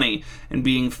his money and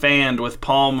being fanned with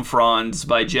palm fronds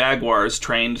by jaguars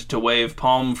trained to wave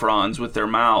palm fronds with their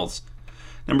mouths.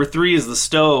 Number 3 is the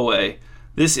stowaway.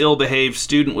 This ill-behaved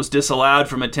student was disallowed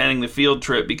from attending the field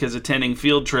trip because attending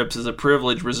field trips is a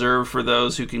privilege reserved for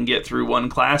those who can get through one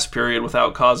class period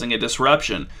without causing a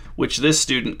disruption, which this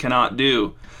student cannot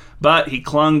do. But he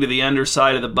clung to the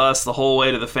underside of the bus the whole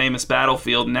way to the famous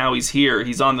battlefield, and now he's here.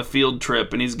 He's on the field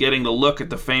trip, and he's getting to look at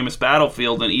the famous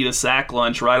battlefield and eat a sack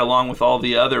lunch right along with all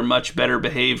the other much better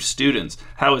behaved students.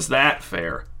 How is that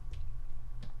fair?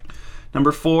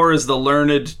 Number 4 is the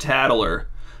learned tattler.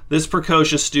 This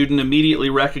precocious student immediately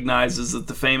recognizes that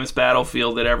the famous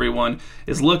battlefield that everyone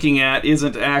is looking at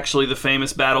isn't actually the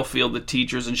famous battlefield that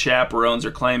teachers and chaperones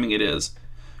are claiming it is.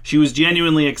 She was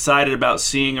genuinely excited about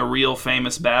seeing a real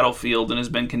famous battlefield and has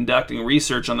been conducting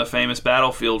research on the famous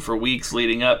battlefield for weeks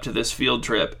leading up to this field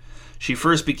trip. She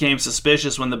first became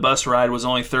suspicious when the bus ride was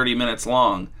only 30 minutes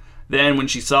long. Then, when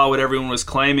she saw what everyone was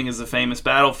claiming as the famous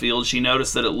battlefield, she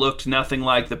noticed that it looked nothing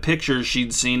like the pictures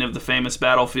she'd seen of the famous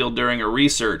battlefield during her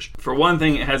research. For one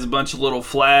thing, it has a bunch of little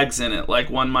flags in it, like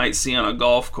one might see on a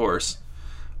golf course.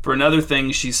 For another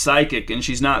thing, she's psychic, and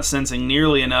she's not sensing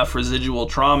nearly enough residual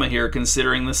trauma here,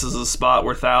 considering this is a spot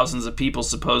where thousands of people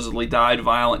supposedly died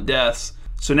violent deaths.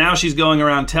 So now she's going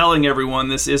around telling everyone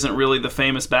this isn't really the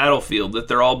famous battlefield, that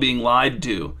they're all being lied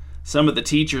to. Some of the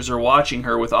teachers are watching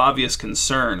her with obvious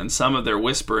concern, and some of their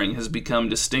whispering has become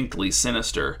distinctly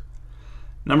sinister.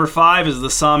 Number 5 is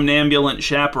the somnambulant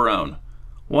chaperone.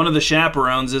 One of the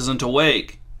chaperones isn't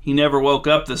awake. He never woke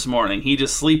up this morning. He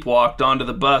just sleepwalked onto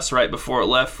the bus right before it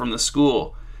left from the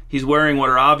school. He's wearing what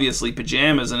are obviously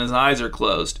pajamas and his eyes are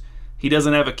closed. He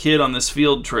doesn't have a kid on this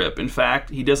field trip. In fact,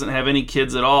 he doesn't have any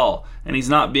kids at all, and he's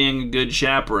not being a good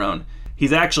chaperone.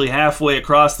 He's actually halfway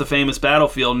across the famous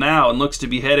battlefield now and looks to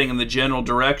be heading in the general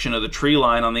direction of the tree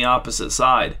line on the opposite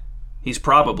side. He's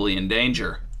probably in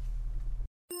danger.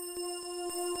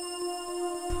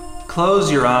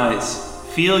 Close your eyes.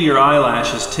 Feel your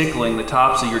eyelashes tickling the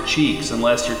tops of your cheeks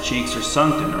unless your cheeks are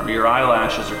sunken or your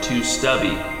eyelashes are too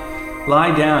stubby.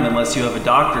 Lie down unless you have a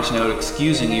doctor's note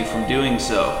excusing you from doing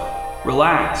so.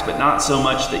 Relax, but not so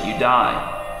much that you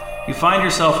die. You find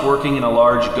yourself working in a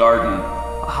large garden.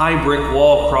 A high brick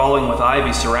wall crawling with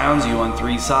ivy surrounds you on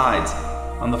 3 sides.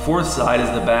 On the 4th side is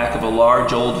the back of a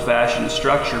large old-fashioned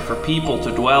structure for people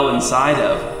to dwell inside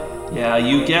of. Yeah,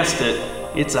 you guessed it,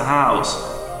 it's a house.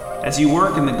 As you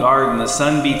work in the garden, the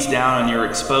sun beats down on your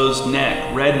exposed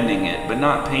neck, reddening it, but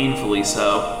not painfully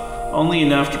so. Only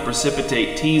enough to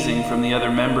precipitate teasing from the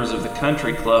other members of the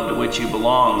country club to which you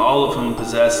belong, all of whom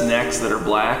possess necks that are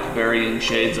black, varying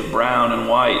shades of brown and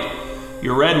white.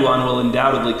 Your red one will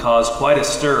undoubtedly cause quite a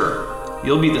stir.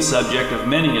 You'll be the subject of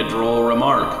many a droll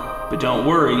remark. But don't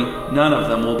worry, none of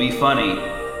them will be funny.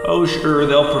 Oh sure,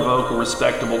 they'll provoke a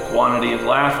respectable quantity of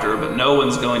laughter, but no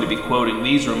one's going to be quoting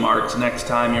these remarks next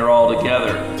time you're all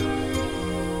together.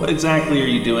 What exactly are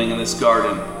you doing in this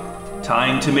garden?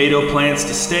 Tying tomato plants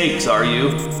to stakes, are you?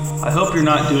 I hope you're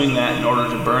not doing that in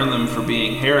order to burn them for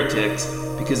being heretics,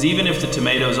 because even if the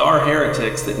tomatoes are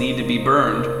heretics that need to be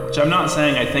burned, which I'm not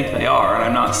saying I think they are, and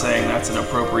I'm not saying that's an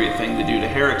appropriate thing to do to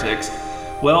heretics,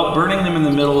 well, burning them in the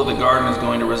middle of the garden is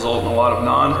going to result in a lot of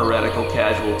non-heretical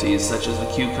casualties, such as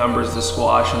the cucumbers, the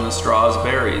squash, and the straws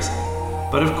berries.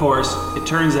 But of course, it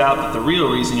turns out that the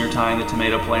real reason you're tying the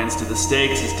tomato plants to the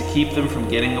stakes is to keep them from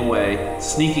getting away,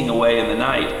 sneaking away in the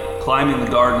night, climbing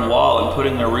the garden wall and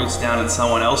putting their roots down in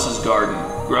someone else's garden,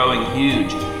 growing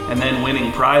huge, and then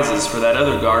winning prizes for that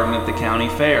other garden at the county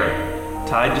fair.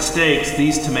 Tied to stakes,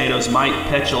 these tomatoes might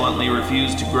petulantly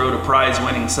refuse to grow to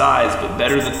prize-winning size, but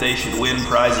better that they should win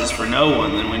prizes for no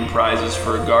one than win prizes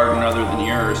for a garden other than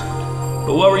yours.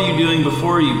 But what were you doing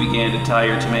before you began to tie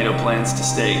your tomato plants to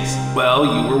stakes? Well,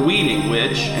 you were weeding,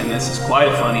 which, and this is quite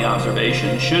a funny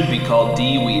observation, should be called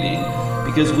de-weeding,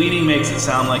 because weeding makes it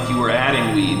sound like you were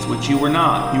adding weeds, which you were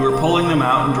not. You were pulling them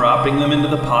out and dropping them into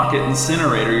the pocket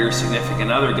incinerator your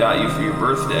significant other got you for your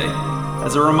birthday.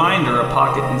 As a reminder, a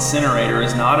pocket incinerator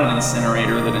is not an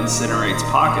incinerator that incinerates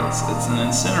pockets. It's an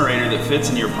incinerator that fits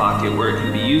in your pocket where it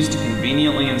can be used to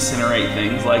conveniently incinerate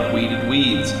things like weeded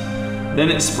weeds.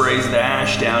 Then it sprays the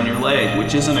ash down your leg,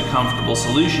 which isn't a comfortable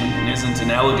solution, and isn't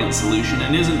an elegant solution,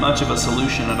 and isn't much of a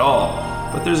solution at all.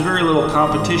 But there's very little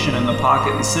competition in the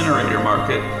pocket incinerator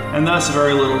market, and thus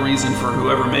very little reason for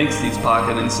whoever makes these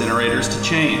pocket incinerators to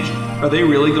change. Are they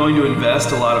really going to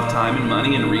invest a lot of time and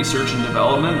money in research and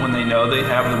development when they know they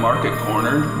have the market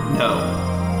cornered? No.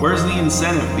 Where's the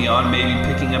incentive beyond maybe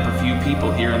picking up a few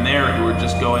people here and there who are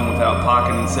just going without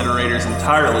pocket incinerators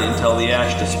entirely until the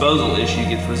ash disposal issue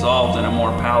gets resolved in a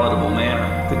more palatable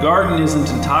manner? The garden isn't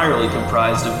entirely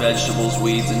comprised of vegetables,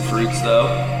 weeds, and fruits, though.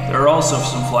 There are also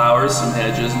some flowers, some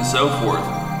hedges, and so forth.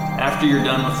 After you're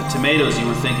done with the tomatoes, you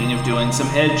were thinking of doing some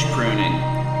hedge pruning.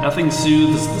 Nothing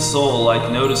soothes the soul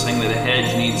like noticing that a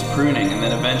hedge needs pruning and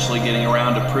then eventually getting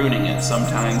around to pruning it,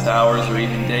 sometimes hours or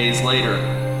even days later.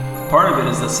 Part of it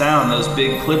is the sound those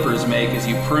big clippers make as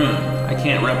you prune. I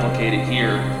can't replicate it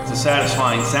here. It's a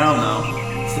satisfying sound,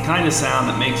 though. It's the kind of sound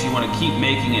that makes you want to keep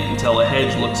making it until a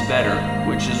hedge looks better,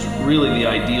 which is really the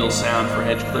ideal sound for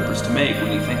hedge clippers to make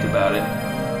when you think about it.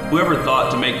 Whoever thought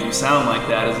to make them sound like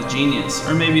that is a genius,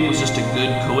 or maybe it was just a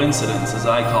good coincidence, as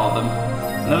I call them.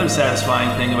 Another satisfying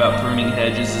thing about pruning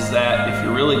hedges is that, if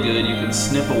you're really good, you can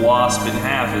snip a wasp in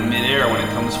half in midair when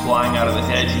it comes flying out of the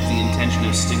hedge with the intention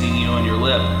of stinging you on your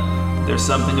lip. But there's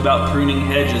something about pruning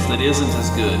hedges that isn't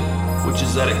as good, which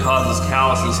is that it causes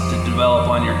calluses to develop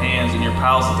on your hands, and your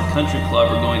pals at the country club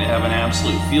are going to have an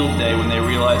absolute field day when they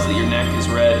realize that your neck is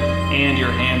red and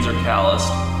your hands are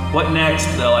calloused. What next,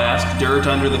 they'll ask, dirt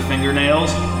under the fingernails?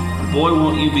 And boy,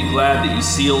 won't you be glad that you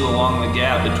sealed along the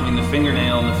gap between the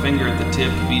fingernail and the finger at the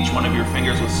tip of each one of your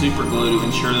fingers with super glue to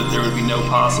ensure that there would be no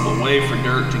possible way for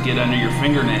dirt to get under your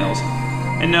fingernails.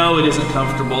 And no, it isn't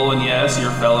comfortable, and yes,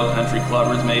 your fellow country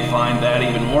clubbers may find that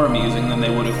even more amusing than they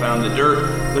would have found the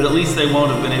dirt, but at least they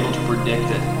won't have been able to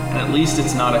predict it, and at least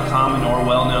it's not a common or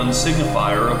well-known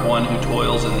signifier of one who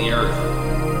toils in the earth.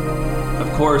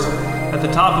 Of course, at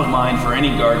the top of mind for any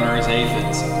gardener is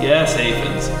aphids. Yes,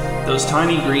 aphids. Those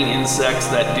tiny green insects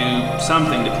that do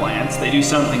something to plants. They do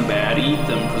something bad, eat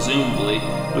them, presumably,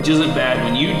 which isn't bad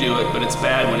when you do it, but it's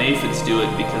bad when aphids do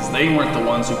it because they weren't the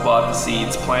ones who bought the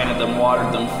seeds, planted them,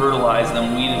 watered them, fertilized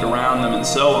them, weeded around them, and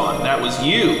so on. That was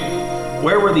you.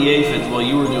 Where were the aphids while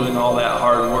you were doing all that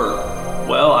hard work?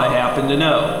 Well, I happen to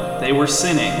know. They were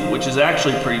sinning, which is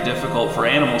actually pretty difficult for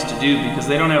animals to do because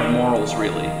they don't have morals,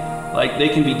 really. Like, they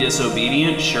can be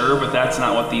disobedient, sure, but that's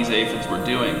not what these aphids were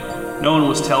doing. No one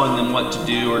was telling them what to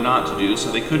do or not to do,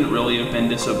 so they couldn't really have been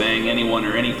disobeying anyone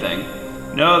or anything.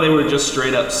 No, they were just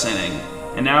straight up sinning.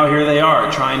 And now here they are,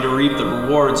 trying to reap the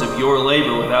rewards of your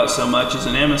labor without so much as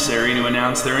an emissary to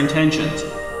announce their intentions.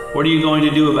 What are you going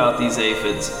to do about these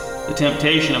aphids? The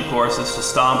temptation, of course, is to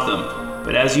stomp them.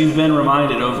 But as you've been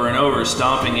reminded over and over,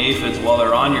 stomping aphids while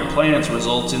they're on your plants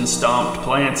results in stomped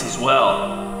plants as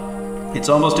well. It's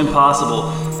almost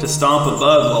impossible to stomp a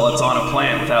bug while it's on a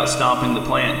plant without stomping the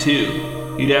plant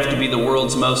too. You'd have to be the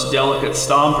world's most delicate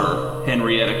stomper,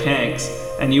 Henrietta Kanks,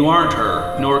 and you aren't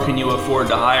her, nor can you afford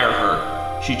to hire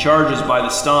her. She charges by the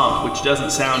stomp, which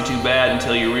doesn't sound too bad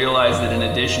until you realize that in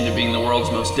addition to being the world's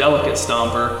most delicate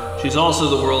stomper, she's also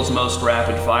the world's most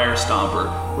rapid-fire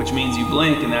stomper, which means you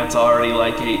blink and that's already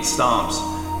like 8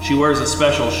 stomps. She wears a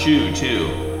special shoe, too.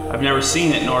 I've never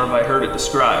seen it, nor have I heard it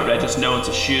described. I just know it's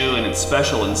a shoe and it's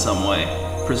special in some way.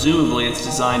 Presumably it's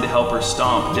designed to help her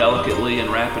stomp delicately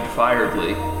and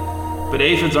rapid-firedly. But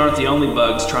aphids aren't the only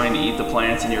bugs trying to eat the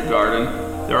plants in your garden.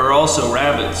 There are also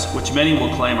rabbits, which many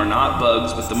will claim are not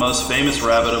bugs, but the most famous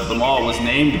rabbit of them all was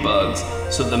named Bugs,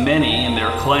 so the many, in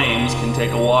their claims, can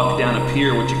take a walk down a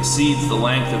pier which exceeds the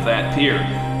length of that pier,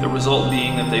 the result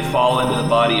being that they fall into the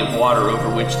body of water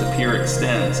over which the pier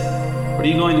extends. What are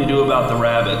you going to do about the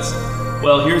rabbits?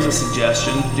 Well, here's a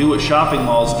suggestion. Do what shopping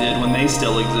malls did when they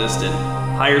still existed.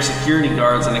 Hire security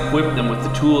guards and equip them with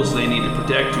the tools they need to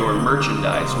protect your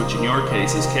merchandise, which in your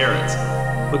case is carrots.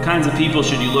 What kinds of people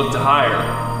should you look to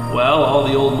hire? Well, all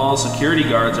the old mall security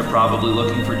guards are probably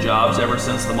looking for jobs ever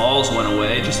since the malls went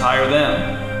away. Just hire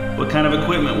them. What kind of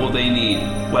equipment will they need?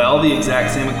 Well, the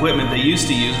exact same equipment they used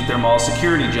to use at their mall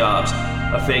security jobs.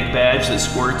 A fake badge that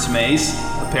squirts mace,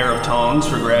 a pair of tongs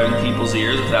for grabbing people's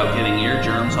ears without getting ear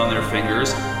germs on their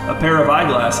fingers, a pair of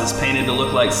eyeglasses painted to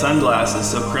look like sunglasses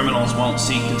so criminals won't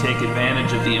seek to take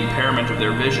advantage of the impairment of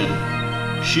their vision.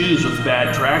 Shoes with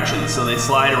bad traction so they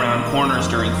slide around corners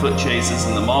during foot chases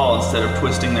in the mall instead of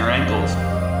twisting their ankles.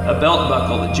 A belt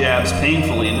buckle that jabs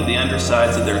painfully into the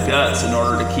undersides of their guts in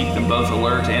order to keep them both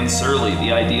alert and surly,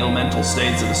 the ideal mental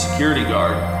states of a security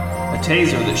guard. A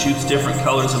taser that shoots different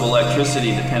colors of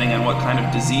electricity depending on what kind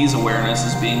of disease awareness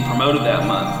is being promoted that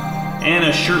month. And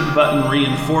a shirt button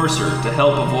reinforcer to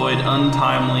help avoid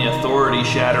untimely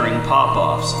authority-shattering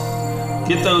pop-offs.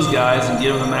 Get those guys and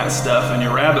give them that stuff and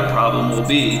your rabbit problem will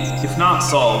be, if not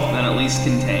solved, then at least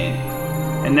contained.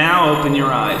 And now open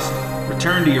your eyes.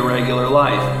 Return to your regular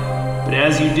life. But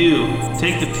as you do,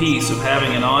 take the peace of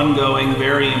having an ongoing,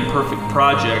 very imperfect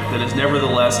project that is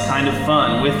nevertheless kind of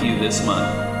fun with you this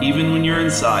month, even when you're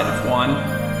inside of one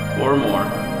or more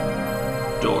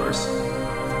doors.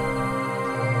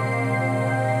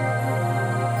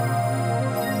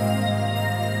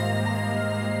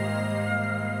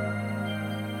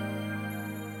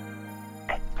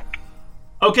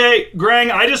 Okay, Grang,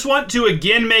 I just want to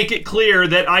again make it clear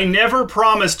that I never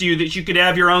promised you that you could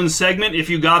have your own segment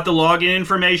if you got the login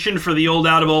information for the old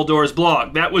Out of All Doors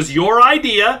blog. That was your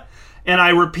idea, and I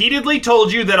repeatedly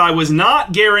told you that I was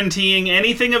not guaranteeing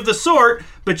anything of the sort,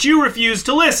 but you refused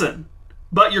to listen.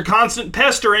 But your constant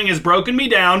pestering has broken me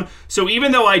down, so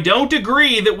even though I don't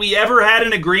agree that we ever had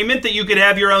an agreement that you could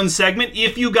have your own segment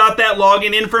if you got that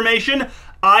login information,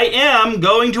 I am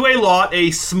going to allot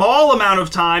a small amount of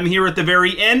time here at the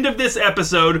very end of this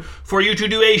episode for you to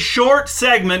do a short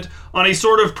segment on a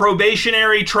sort of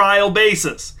probationary trial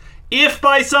basis. If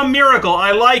by some miracle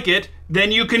I like it,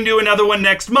 then you can do another one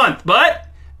next month. But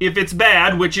if it's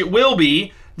bad, which it will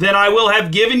be, then I will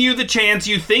have given you the chance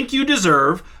you think you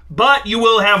deserve, but you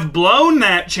will have blown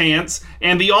that chance,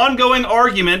 and the ongoing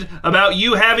argument about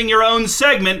you having your own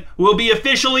segment will be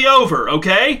officially over,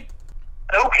 okay?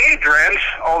 Okay, Drent,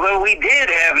 although we did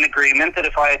have an agreement that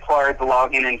if I acquired the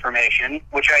login information,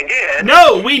 which I did...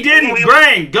 No, we didn't,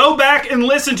 Grang! Go back and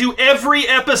listen to every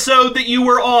episode that you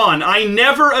were on. I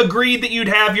never agreed that you'd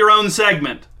have your own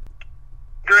segment.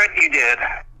 Drent, you did.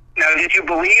 Now, did you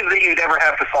believe that you'd ever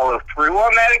have to follow through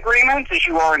on that agreement, as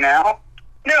you are now?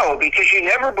 No, because you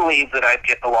never believed that I'd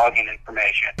get the login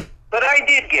information. But I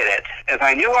did get it, as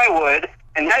I knew I would.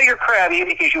 And now you're crabby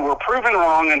because you were proven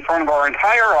wrong in front of our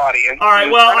entire audience. All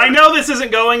right, well, I know this isn't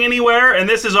going anywhere, and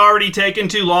this has already taken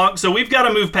too long, so we've got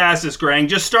to move past this, Grang.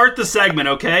 Just start the segment,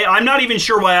 okay? I'm not even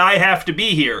sure why I have to be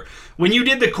here. When you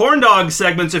did the corn dog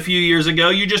segments a few years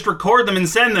ago, you just record them and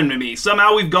send them to me.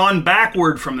 Somehow we've gone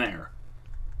backward from there.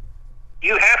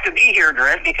 You have to be here,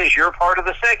 Drent, because you're part of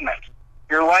the segment.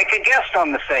 You're like a guest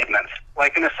on the segment,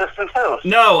 like an assistant host.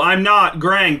 No, I'm not.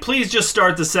 Grang, please just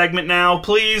start the segment now,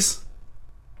 please.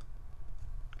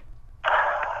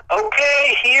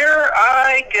 Okay, here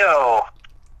I go.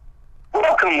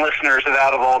 Welcome, listeners of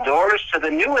Out of All Doors, to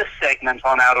the newest segment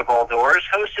on Out of All Doors,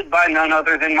 hosted by none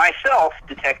other than myself,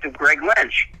 Detective Greg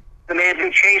Lynch. The man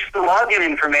who chased the login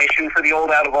information for the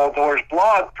old Out of All Doors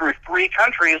blog through 3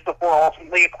 countries before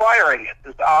ultimately acquiring it,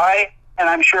 as I, and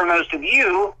I'm sure most of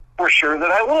you, were sure that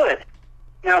I would.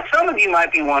 Now, some of you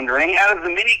might be wondering, out of the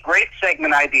many great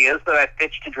segment ideas that I've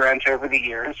pitched to Drent over the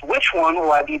years, which one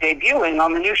will I be debuting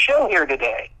on the new show here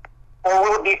today? Or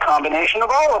will it be a combination of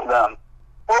all of them?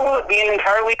 Or will it be an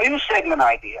entirely new segment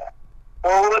idea?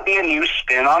 Or will it be a new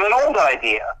spin on an old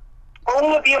idea? Or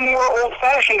will it be a more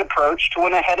old-fashioned approach to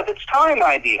an ahead-of-its-time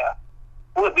idea?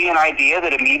 Will it be an idea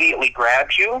that immediately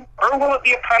grabs you? Or will it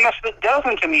be a premise that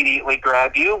doesn't immediately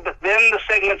grab you, but then the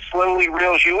segment slowly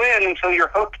reels you in until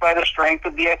you're hooked by the strength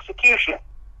of the execution?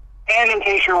 And in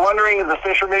case you're wondering, as a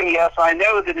fisherman, yes, I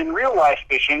know that in real-life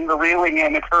fishing, the reeling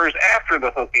in occurs after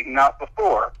the hooking, not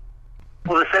before.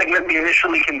 Will the segment be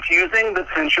initially confusing, but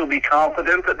since you'll be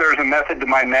confident that there's a method to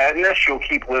my madness, you'll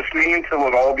keep listening until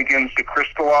it all begins to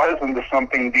crystallize into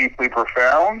something deeply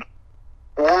profound?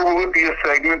 Or will it be a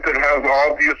segment that has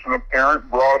obvious and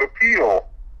apparent broad appeal?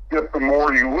 Yet the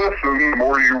more you listen, the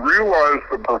more you realize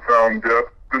the profound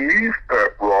depth beneath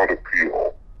that broad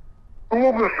appeal. Who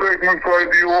will the segment's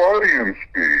ideal audience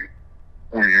be?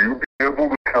 Will you be able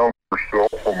to count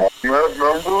yourself among that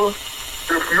number?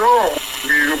 If not,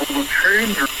 be able to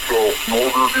change yourself in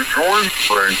order to join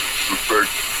ranks of the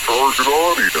segment's target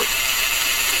audience?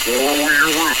 Or will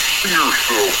you resign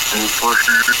yourself to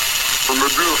appreciate it from a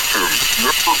distance,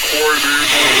 never quite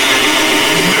able?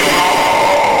 No!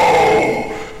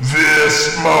 This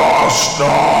must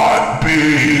not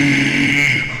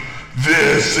be!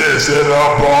 This is an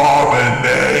abomination!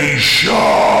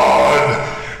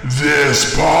 This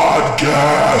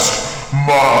podcast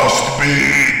must be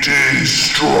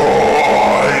destroyed,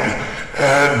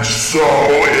 and so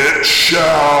it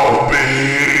shall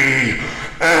be,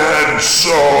 and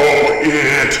so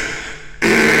it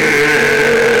is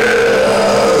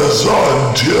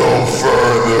until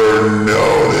further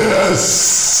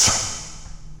notice.